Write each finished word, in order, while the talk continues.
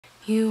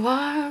You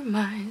are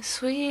my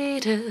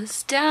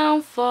sweetest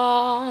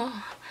downfall.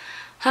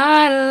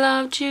 I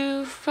loved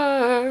you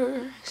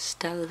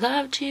first, I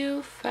loved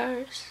you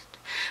first.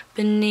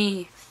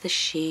 Beneath the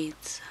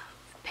sheets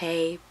of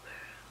paper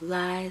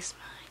lies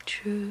my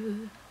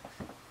truth.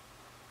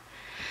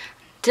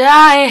 And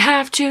I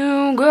have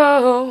to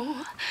go,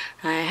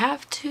 I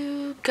have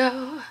to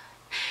go.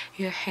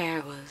 Your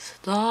hair was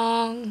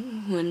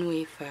long when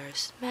we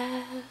first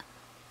met.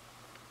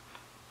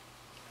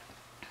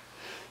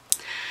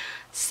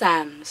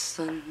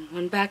 Samson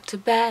went back to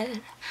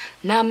bed,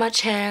 not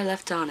much hair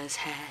left on his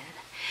head.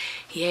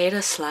 He ate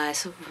a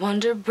slice of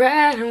Wonder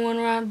Bread and went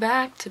right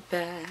back to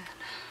bed.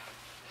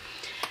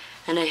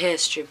 And the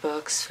history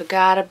books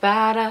forgot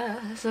about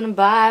us, and the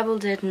Bible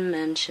didn't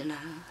mention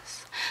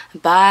us. The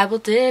Bible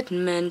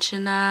didn't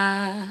mention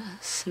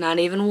us, not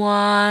even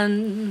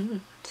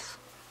once.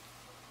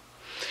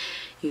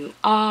 You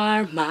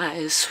are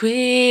my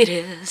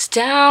sweetest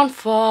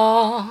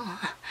downfall.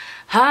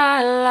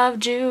 I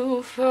loved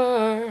you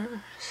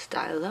first,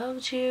 I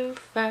loved you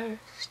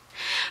first.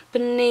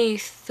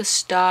 Beneath the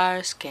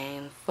stars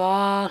came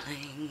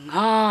falling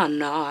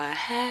on our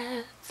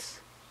heads.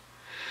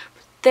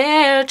 But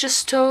they're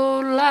just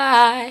old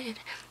light,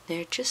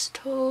 they're just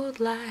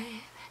old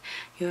light.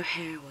 Your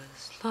hair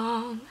was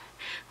long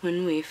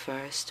when we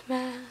first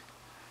met.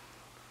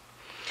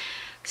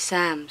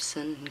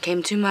 Samson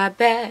came to my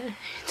bed,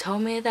 he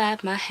told me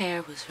that my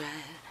hair was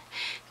red.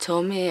 He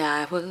told me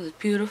I was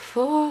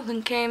beautiful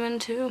and came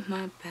into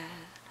my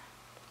bed.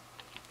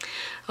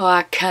 Oh,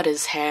 I cut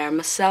his hair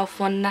myself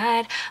one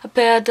night, a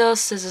pair of dull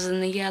scissors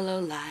in the yellow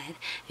light.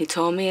 He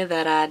told me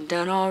that I'd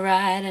done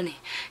alright, and he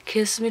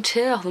kissed me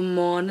till the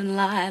morning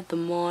light, the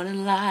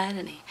morning light.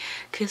 And he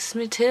kissed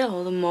me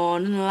till the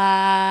morning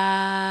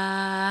light.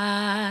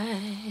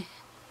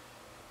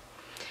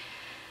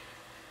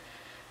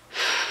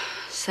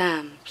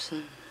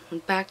 Samson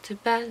went back to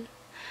bed,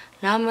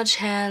 not much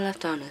hair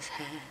left on his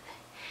head.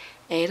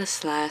 Ate a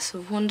slice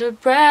of Wonder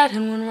Bread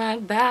and went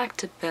right back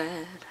to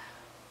bed.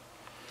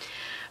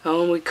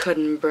 Oh, we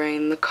couldn't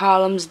bring the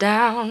columns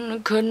down, we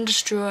couldn't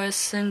destroy a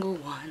single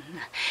one.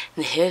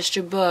 The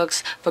history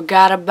books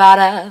forgot about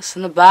us,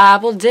 and the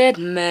Bible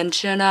didn't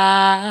mention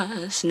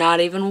us,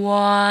 not even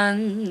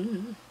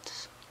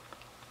once.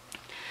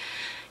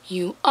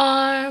 You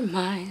are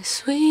my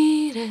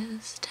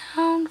sweetest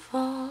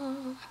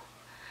downfall.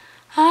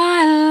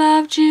 I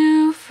loved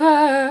you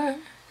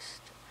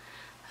first,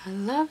 I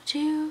loved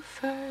you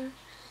first.